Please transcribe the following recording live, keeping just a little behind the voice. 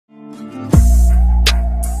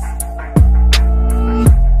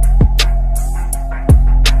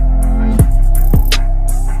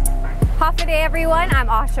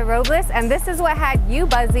Sasha Robles, and this is what had you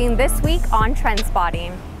buzzing this week on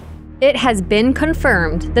TrendSpotting. It has been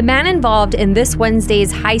confirmed. The man involved in this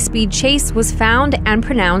Wednesday's high-speed chase was found and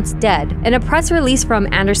pronounced dead. In a press release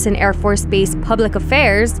from Andersen Air Force Base Public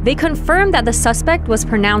Affairs, they confirmed that the suspect was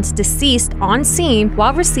pronounced deceased on scene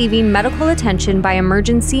while receiving medical attention by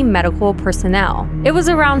emergency medical personnel. It was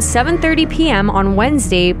around 7:30 p.m. on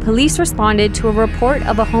Wednesday, police responded to a report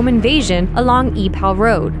of a home invasion along Ipao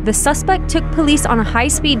Road. The suspect took police on a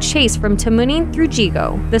high-speed chase from Tamuning through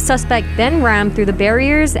Jigo. The suspect then ran through the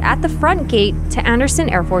barriers at the front gate to Andersen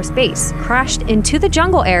Air Force Base, crashed into the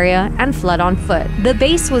jungle area, and fled on foot. The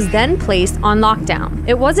base was then placed on lockdown.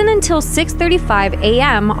 It wasn't until 6:35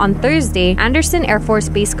 a.m. on Thursday Andersen Air Force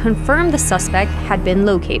Base confirmed the suspect had been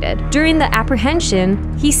located. During the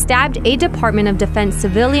apprehension, he stabbed a Department of Defense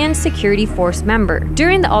civilian security force member.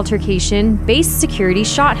 During the altercation, base security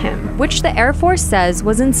shot him, which the Air Force says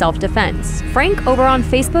was in self-defense. Frank over on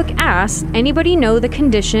Facebook asked, "Anybody know the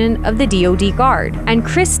condition of the DoD guard?" And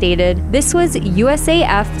Chris stated, "This was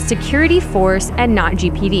USAF security force and not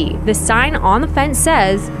GPD. The sign on the fence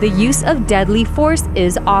says the use of deadly force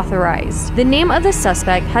is authorized." The name of the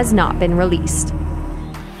suspect has not been released.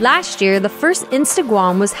 Last year, the first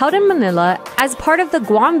Insta-Guam was held in Manila as part of the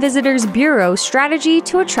Guam Visitors Bureau strategy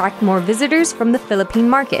to attract more visitors from the Philippine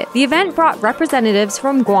market. The event brought representatives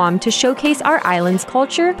from Guam to showcase our island's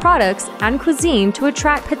culture, products, and cuisine to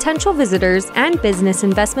attract potential visitors and business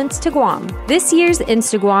investments to Guam. This year's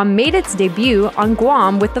Insta-Guam made its debut on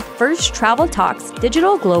Guam with the first Travel Talks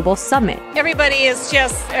Digital Global Summit. Everybody is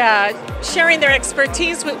just sharing their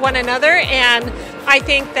expertise with one another, and I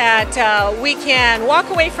think that we can walk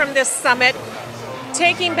away from this summit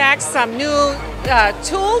taking back some new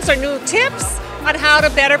tools or new tips on how to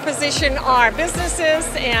better position our businesses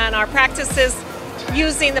and our practices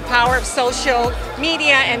using the power of social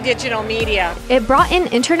media and digital media. It brought in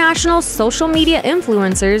international social media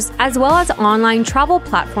influencers as well as online travel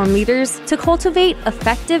platform leaders to cultivate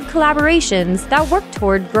effective collaborations that work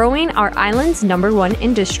toward growing our island's #1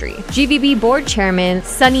 industry. GVB board chairman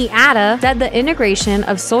Sunny Atta said the integration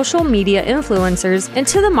of social media influencers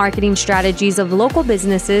into the marketing strategies of local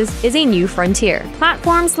businesses is a new frontier.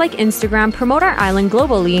 Platforms like Instagram promote our island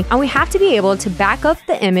globally, and we have to be able to back up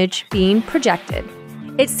the image being projected.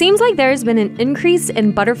 It seems like there has been an increase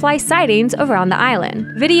in butterfly sightings around the island.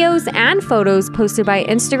 Videos and photos posted by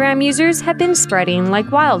Instagram users have been spreading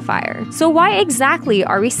like wildfire. So why exactly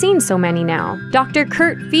are we seeing so many now? Dr.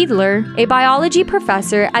 Kurt Fiedler, a biology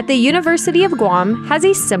professor at the University of Guam, has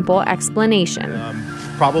a simple explanation.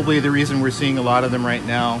 Probably the reason we're seeing a lot of them right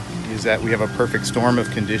now is that we have a perfect storm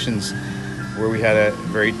of conditions where we had a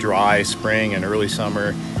very dry spring and early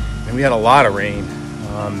summer, and we had a lot of rain.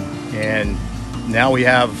 And now we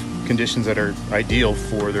have conditions that are ideal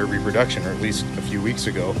for their reproduction, or at least a few weeks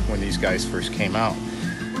ago when these guys first came out.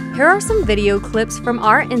 Here are some video clips from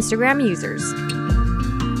our Instagram users.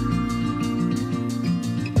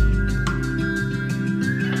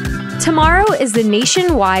 Tomorrow is the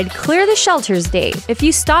nationwide Clear the Shelters Day. If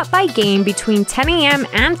you stop by GAME between 10 a.m.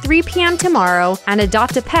 and 3 p.m. tomorrow and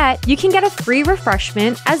adopt a pet, you can get a free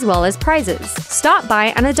refreshment as well as prizes. Stop by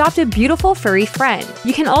and adopt a beautiful furry friend.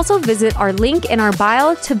 You can also visit our link in our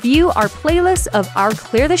bio to view our playlist of our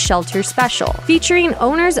Clear the Shelter special, featuring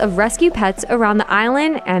owners of rescue pets around the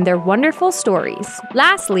island and their wonderful stories.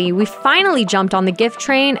 Lastly, we finally jumped on the GIF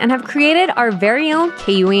train and have created our very own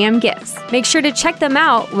KUAM GIFs. Make sure to check them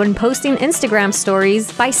out when posting Instagram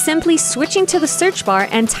stories by simply switching to the search bar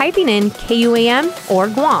and typing in KUAM or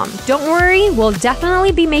Guam. Don't worry, we'll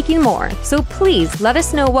definitely be making more, so please let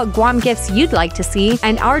us know what Guam gifts you'd like to see,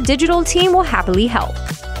 and our digital team will happily help.